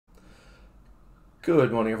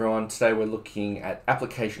Good morning, everyone. Today we're looking at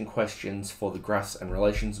application questions for the graphs and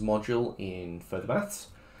relations module in Further Maths.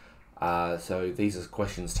 So these are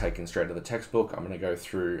questions taken straight out of the textbook. I'm going to go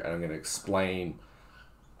through and I'm going to explain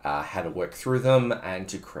how to work through them and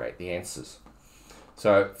to create the answers.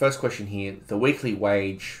 So first question here, the weekly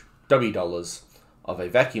wage, $W, of a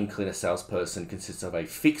vacuum cleaner salesperson consists of a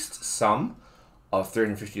fixed sum of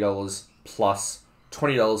 $350 plus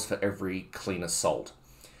 $20 for every cleaner sold.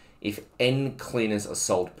 If N cleaners are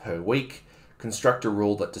sold per week, construct a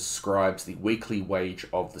rule that describes the weekly wage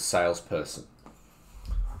of the salesperson.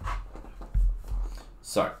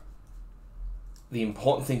 So, the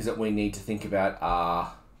important things that we need to think about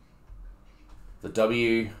are the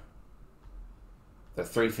W, the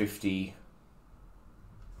 350,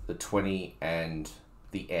 the 20, and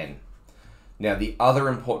the N. Now, the other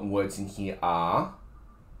important words in here are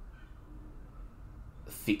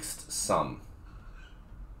fixed sum.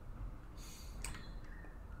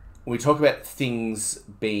 When we talk about things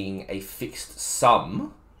being a fixed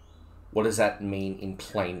sum, what does that mean in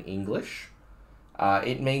plain English?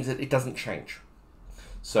 It means that it doesn't change.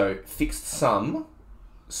 So fixed sum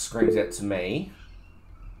screams out to me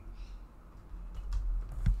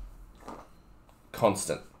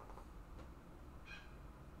constant.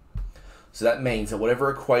 So that means that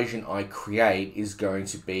whatever equation I create is going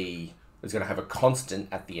to have a constant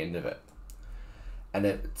at the end of it. And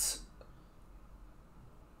it's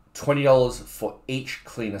 $20 for each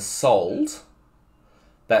cleaner sold.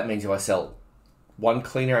 That means if I sell one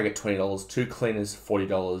cleaner, I get $20, two cleaners,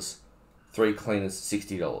 $40, three cleaners,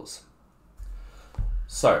 $60.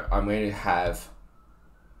 So I'm going to have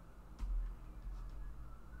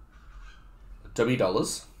 $W,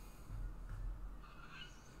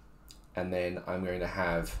 and then I'm going to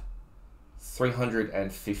have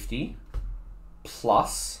 350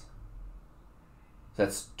 plus,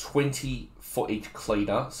 that's 20 for each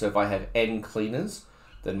cleaner. So if I have N cleaners,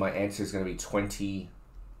 then my answer is going to be 20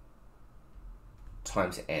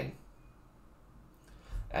 times N.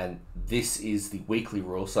 And this is the weekly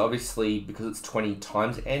rule. So obviously, because it's 20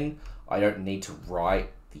 times N, I don't need to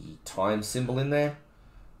write the times symbol in there.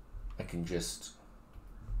 I can just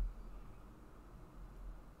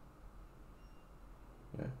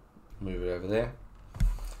move it over there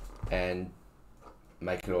and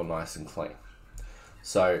make it all nice and clean.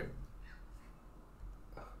 So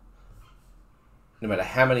no matter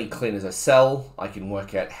how many cleaners I sell, I can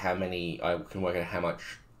work out how much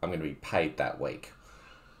I'm going to be paid that week.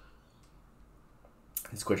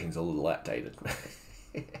 This question's a little outdated.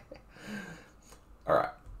 All right.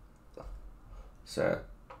 So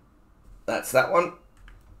that's that one.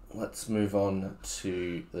 Let's move on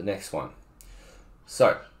to the next one.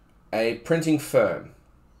 So a printing firm,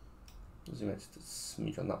 zoom out just a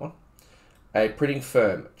smidge on that one. A printing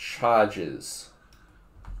firm charges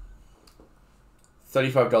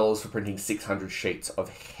 $35 for printing 600 sheets of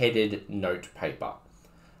headed note paper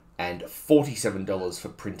and $47 for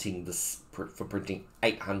printing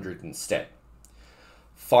 800 instead.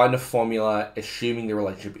 Find a formula assuming the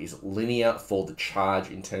relationship is linear for the charge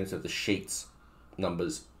in terms of the sheets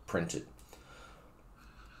numbers printed.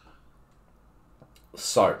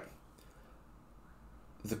 So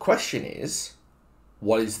the question is,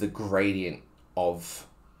 what is the gradient of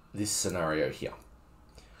this scenario here?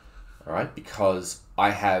 All right, because I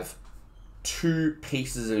have two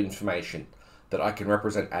pieces of information that I can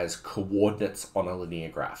represent as coordinates on a linear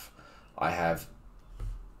graph. I have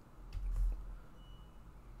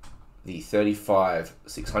the 35,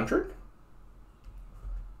 600,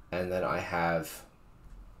 and then I have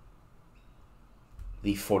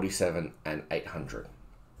the 47 and 800.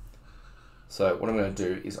 So what I'm going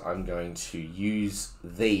to do is I'm going to use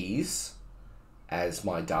these as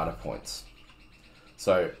my data points.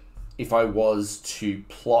 So if I was to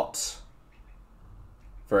plot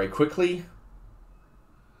very quickly,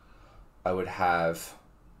 I would have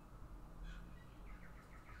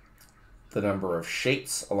the number of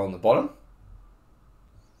sheets along the bottom,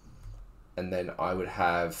 and then I would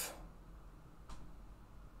have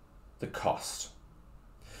the cost.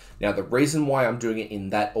 Now, the reason why I'm doing it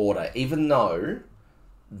in that order, even though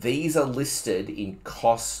these are listed in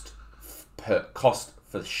cost for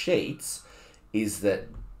the sheets, is that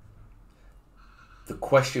the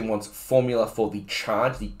question wants formula for the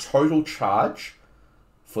charge, the total charge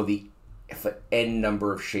for N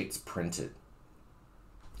number of sheets printed.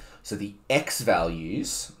 So the X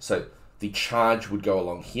values, so the charge would go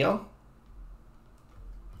along here.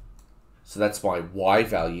 So that's my Y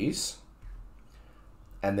values.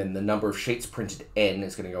 And then the number of sheets printed N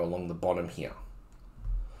is going to go along the bottom here.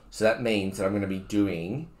 So that means that I'm going to be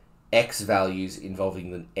doing X values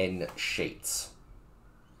involving the N sheets.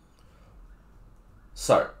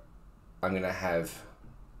 So I'm going to have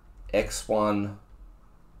x1,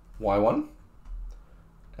 y1, and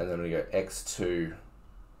then I'm going to go x2,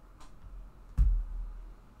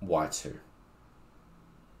 y2.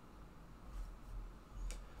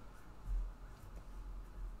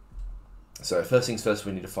 So first things first,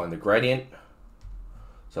 we need to find the gradient.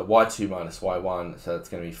 So y2 minus y1, so that's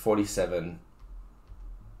going to be 47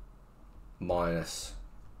 minus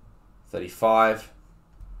 35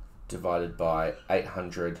 divided by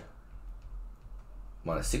 800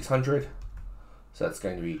 minus 600. So that's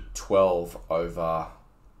going to be 12 over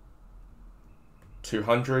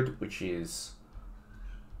 200, which is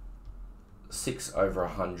 6 over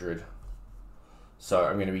 100. So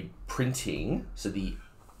I'm going to be printing, so the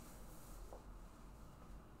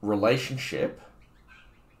relationship,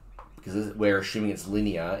 because we're assuming it's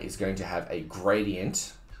linear, is going to have a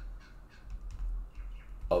gradient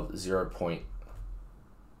of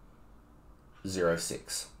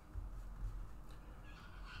 0.06.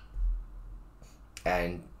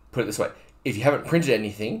 And put it this way, if you haven't printed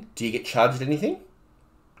anything, do you get charged anything?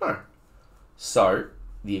 No. So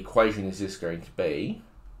the equation is just going to be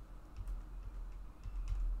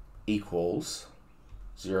equals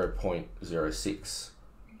 0.06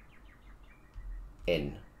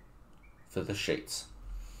 n for the sheets.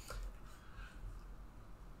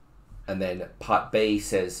 And then part B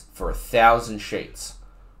says for 1,000 sheets.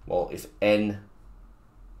 Well, if n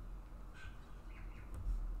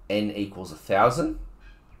equals 1,000,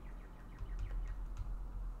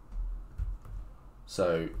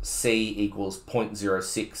 so C equals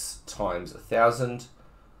 0.06 times 1,000.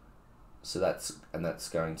 So that's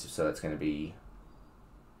going to be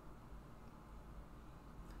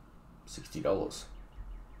 $60.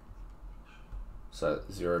 So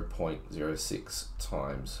 0.06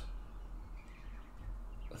 times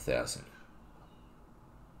 1,000.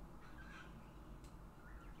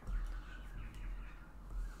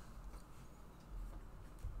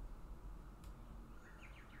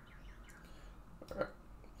 Alright.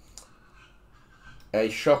 A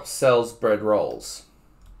shop sells bread rolls.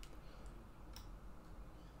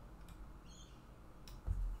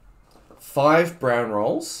 Five brown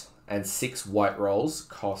rolls and 6 white rolls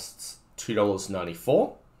costs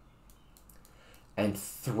 $2.94, and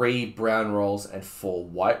 3 brown rolls and 4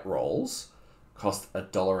 white rolls cost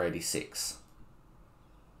 $1.86.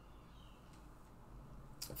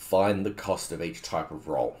 Find the cost of each type of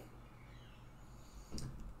roll.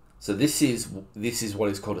 So this is what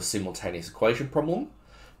is called a simultaneous equation problem,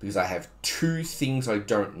 because I have two things I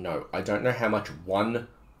don't know. I don't know how much one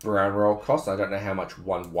brown roll costs. I don't know how much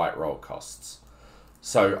one white roll costs.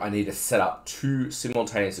 So I need to set up two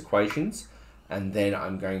simultaneous equations, and then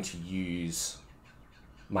I'm going to use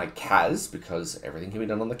my CAS, because everything can be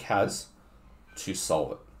done on the CAS, to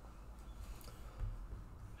solve it.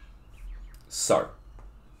 So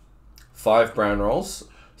 5 brown rolls.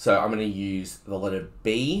 So I'm going to use the letter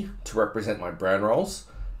B to represent my brown rolls,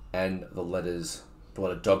 and the letter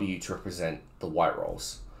W to represent the white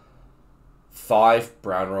rolls. 5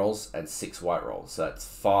 brown rolls and 6 white rolls. So that's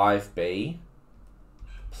 5B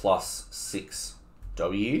plus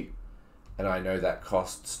 6W, and I know that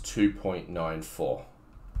costs 2.94.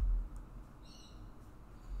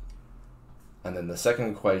 And then the second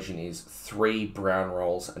equation is 3 brown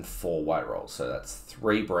rolls and 4 white rolls. So that's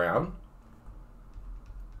 3 brown,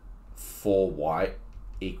 4 white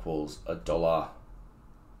equals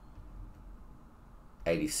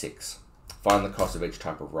 $1.86. Find the cost of each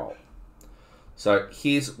type of roll. So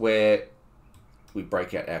here's where we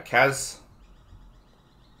break out our CAS.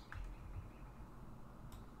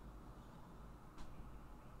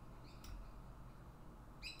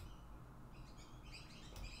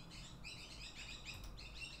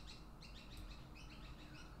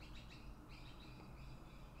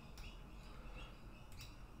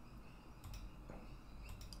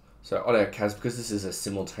 So on our CAS, because this is a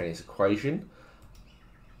simultaneous equation,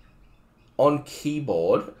 on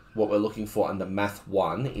keyboard, what we're looking for under Math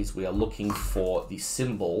 1 is we are looking for the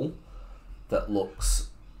symbol that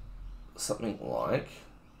looks something like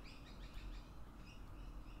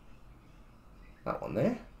that one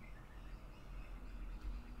there.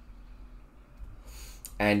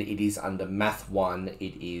 And it is under Math 1,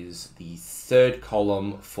 it is the third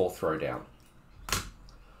column, fourth row down.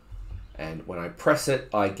 And when I press it,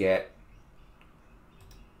 I get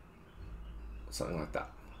something like that.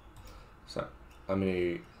 So I'm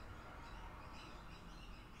going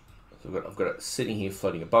to, I've got it sitting here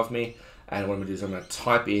floating above me, and what I'm going to do is I'm going to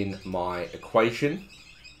type in my equation.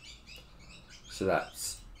 So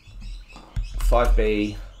that's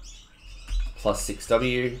 5B plus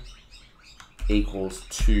 6W equals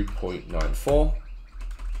 2.94.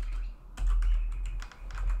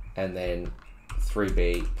 and then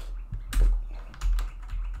 3b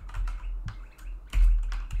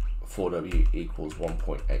 4w equals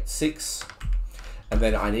 1.86. And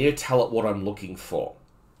then I need to tell it what I'm looking for,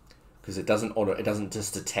 because it doesn't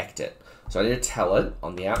just detect it. So I need to tell it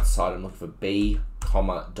on the outside I'm looking for b,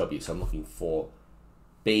 comma, w. So I'm looking for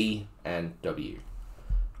b and w.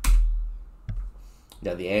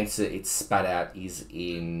 Now the answer it's spat out is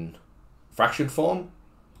in fraction form.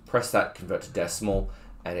 Press that, convert to decimal,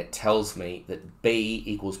 and it tells me that b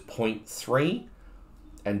equals 0.3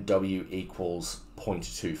 and w equals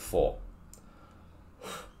 0.24.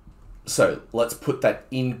 So let's put that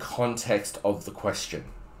in context of the question.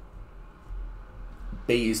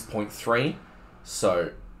 B is 0.3,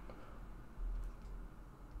 so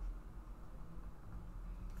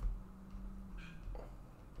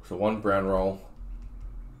one brown roll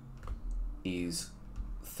is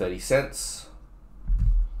 30 cents,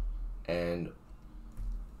 and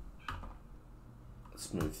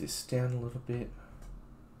let's move this down a little bit.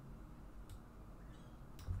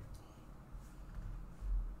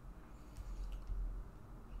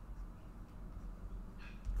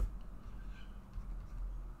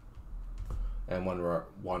 And one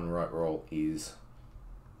right roll is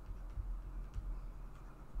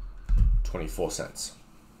 24 cents.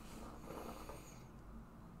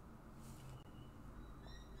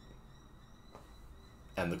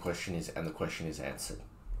 And the question is answered.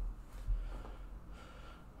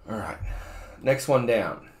 All right, next one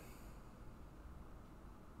down.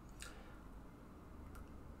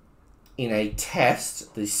 In a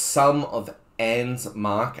test, the sum of Anne's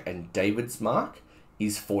mark and David's mark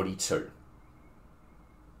is 42.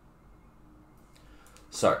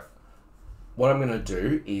 So what I'm going to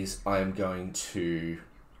do is I'm going to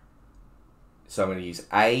use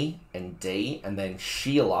A and D, and then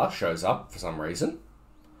Sheila shows up for some reason.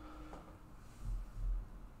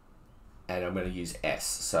 And I'm going to use S.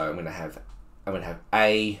 So I'm going to have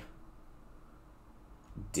A,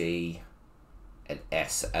 D, and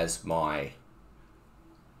S as my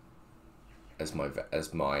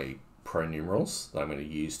pronumerals that I'm going to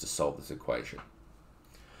use to solve this equation.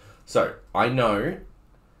 So I know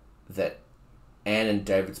that Anne and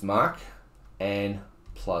David's mark, Anne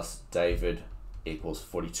plus David equals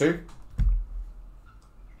 42.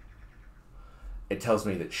 It tells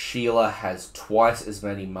me that Sheila has twice as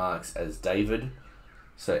many marks as David,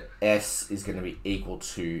 so S is going to be equal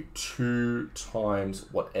to 2 times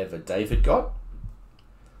whatever David got.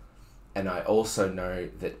 And I also know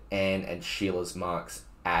that Anne and Sheila's marks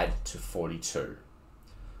add to 42.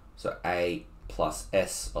 So A plus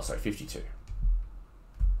S, 52.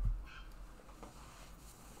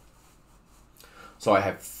 So I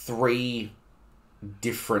have 3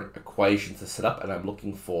 different equations to set up, and I'm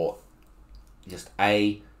looking for just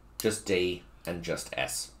A, just D, and just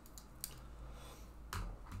S.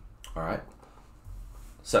 All right.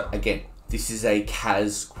 So again, this is a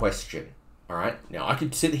CAS question. All right. Now I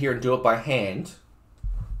could sit here and do it by hand.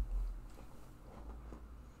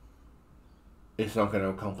 It's not going to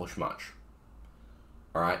accomplish much.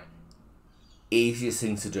 All right. Easiest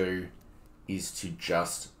thing to do is to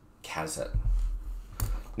just CAS it.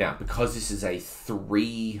 Now, because this is a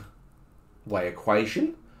 3-way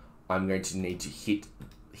equation, I'm going to need to hit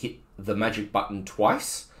the magic button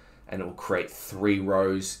twice, and it will create 3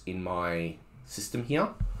 rows in my system here.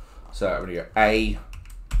 So I'm going to go A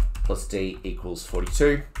plus D equals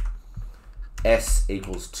 42, S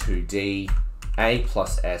equals 2D, A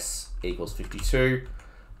plus S equals 52,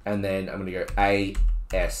 and then I'm going to go A,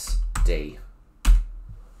 S, D,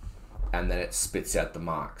 and then it spits out the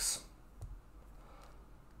marks.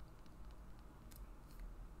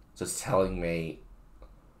 So it's telling me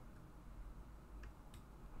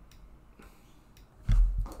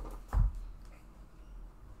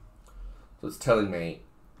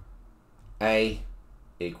A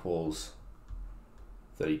equals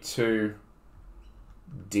 32,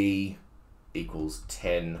 D equals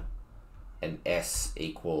 10, and S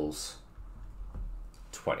equals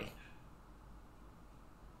 20.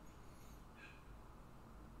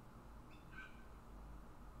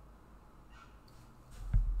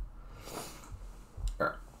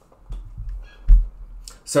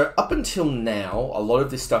 So up until now, a lot of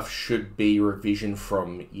this stuff should be revision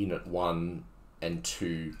from Unit 1 and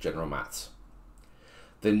 2 General Maths.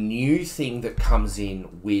 The new thing that comes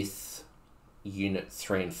in with Unit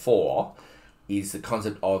 3 and 4 is the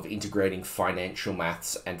concept of integrating financial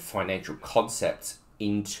maths and financial concepts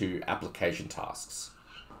into application tasks.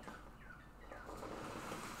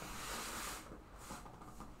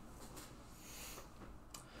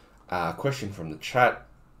 Question from the chat.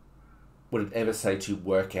 Would it ever say to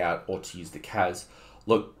work out or to use the CAS?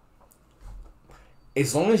 Look,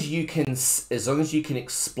 as long as you can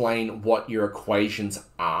explain what your equations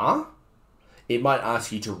are, it might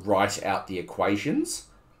ask you to write out the equations,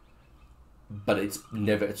 but it's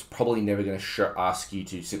probably never going to ask you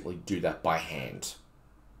to simply do that by hand.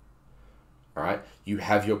 All right, you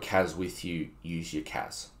have your CAS with you, use your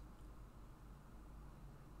CAS.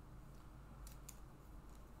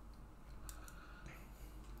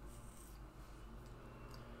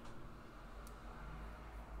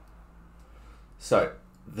 So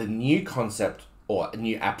the new concept or a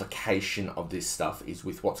new application of this stuff is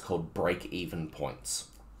with what's called break-even points.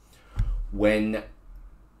 When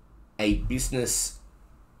a business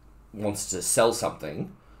wants to sell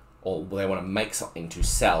something, or they want to make something to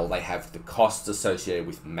sell, they have the costs associated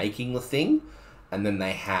with making the thing, and then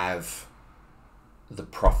they have the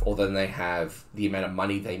profit, or then they have the amount of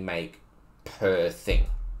money they make per thing.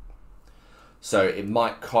 So it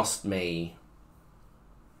might cost me,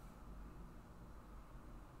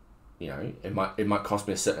 it might cost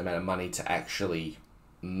me a certain amount of money to actually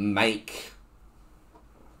make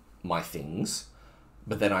my things,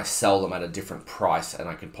 but then I sell them at a different price and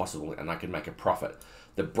I can make a profit.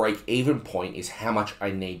 The break-even point is how much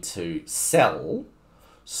I need to sell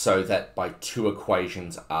so that my two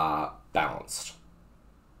equations are balanced.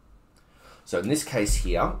 So in this case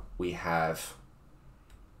here, we have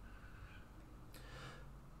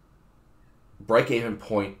break-even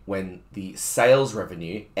point when the sales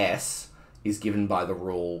revenue, S, is given by the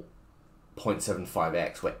rule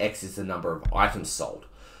 0.75x, where x is the number of items sold.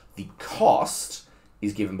 The cost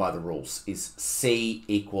is given by the rules, is C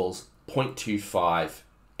equals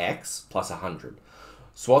 0.25x plus 100.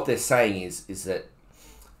 So what they're saying is that,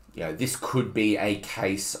 this could be a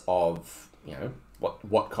case of,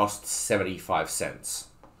 what costs 75 cents.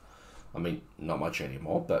 I mean, not much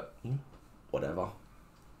anymore, but whatever.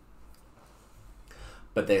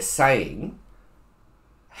 But they're saying,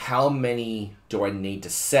 how many do I need to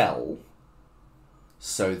sell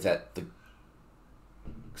so that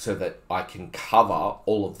I can cover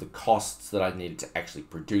all of the costs that I needed to actually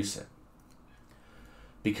produce it?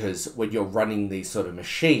 Because when you're running these sort of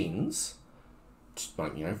machines,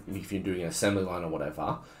 like, if you're doing an assembly line or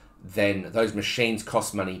whatever, then those machines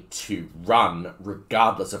cost money to run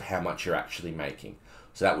regardless of how much you're actually making.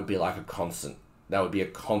 So that would be like a constant. That would be a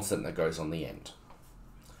constant that goes on the end.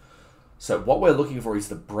 So what we're looking for is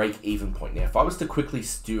the break-even point. Now, if I was to quickly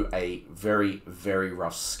do a very, very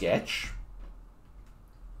rough sketch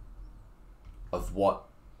of what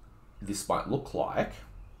this might look like.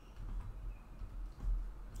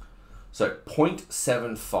 So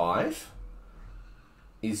 0.75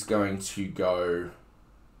 is going to go,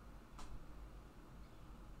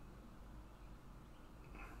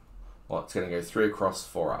 well, it's going to go 3 across,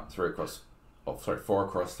 4 up, 4 across, 3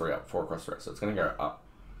 up, 4 across, 3 up. So it's going to go up.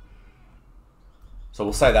 So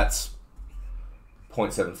we'll say that's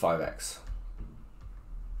 0.75x.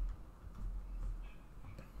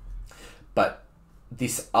 But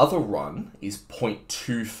this other one is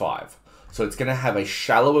 0.25. So it's going to have a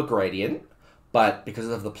shallower gradient, but because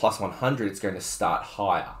of the plus 100, it's going to start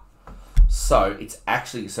higher. So it's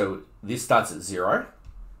actually, so this starts at 0,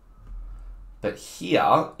 but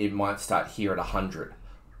here it might start here at 100,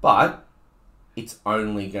 but it's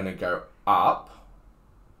only going to go up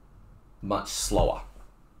much slower.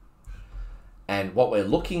 And what we're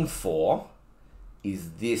looking for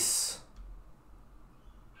is this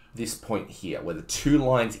point here, where the two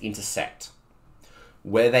lines intersect.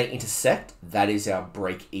 Where they intersect, that is our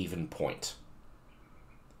break-even point.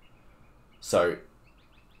 So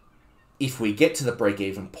if we get to the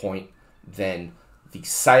break-even point, then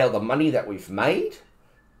the money that we've made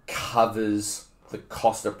covers the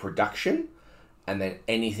cost of production, and then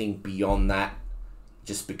anything beyond that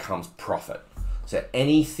just becomes profit. So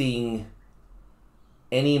any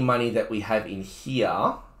money that we have in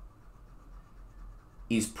here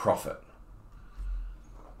is profit.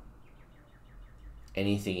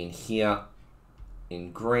 Anything in here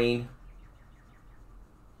in green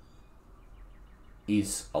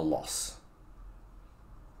is a loss.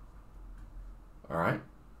 All right,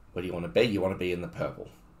 where do you want to be? You want to be in the purple.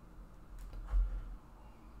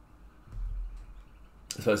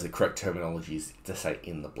 I suppose the correct terminology is to say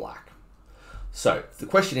in the black. So the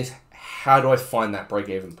question is, how do I find that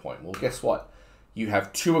break-even point? Well, guess what? You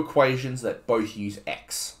have two equations that both use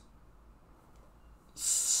x.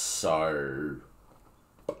 So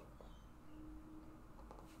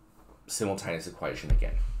simultaneous equation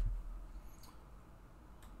again.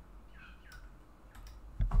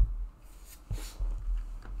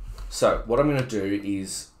 So what I'm going to do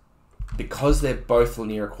is, because they're both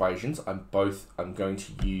linear equations, I'm going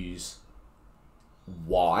to use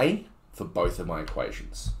y for both of my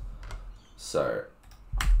equations. So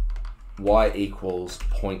y equals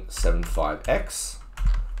 0.75x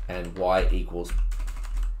and y equals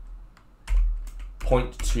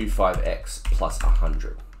 0.25x plus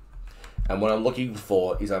 100. And what I'm looking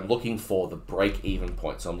for is I'm looking for the break-even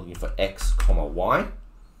point. So I'm looking for x comma y.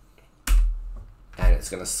 And it's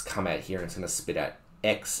going to come out here and it's going to spit out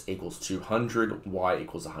x equals 200, y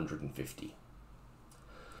equals 150.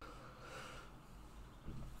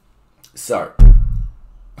 So,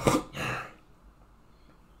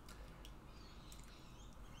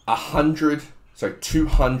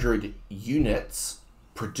 200 units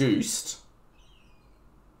produced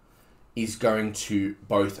is going to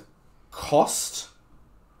both cost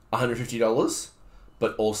 $150,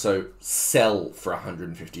 but also sell for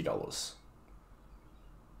 $150.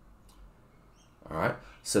 All right,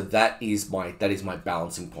 so that is my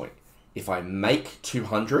balancing point. If I make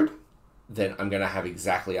 200, then I'm going to have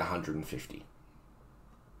exactly 150.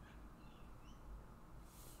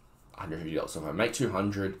 $150. So if I make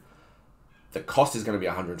 200, the cost is going to be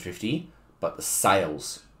 150, but the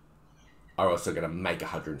sales are also going to make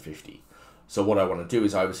 150. So what I want to do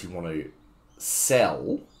is I obviously want to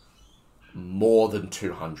sell more than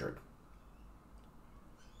 200.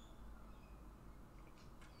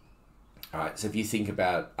 All right, so if you think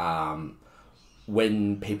about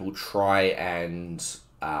when people try and,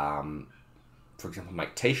 for example,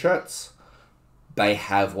 make t-shirts, they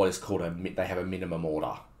have what is called they have a minimum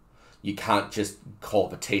order. You can't just call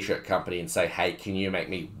up a t-shirt company and say, hey, can you make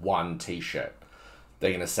me one t-shirt?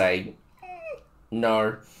 They're going to say,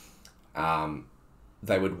 no.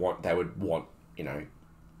 They would want, you know,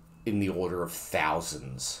 in the order of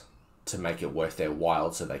thousands to make it worth their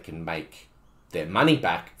while so they can make their money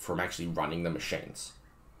back from actually running the machines.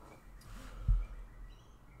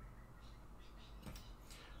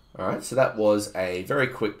 All right, so that was a very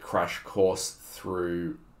quick crash course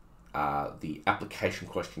through the application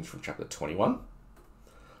questions from chapter 21.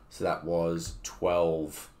 So that was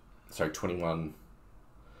 21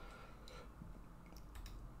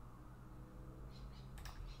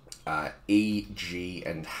 E, G,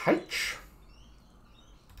 and H.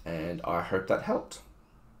 And I hope that helped.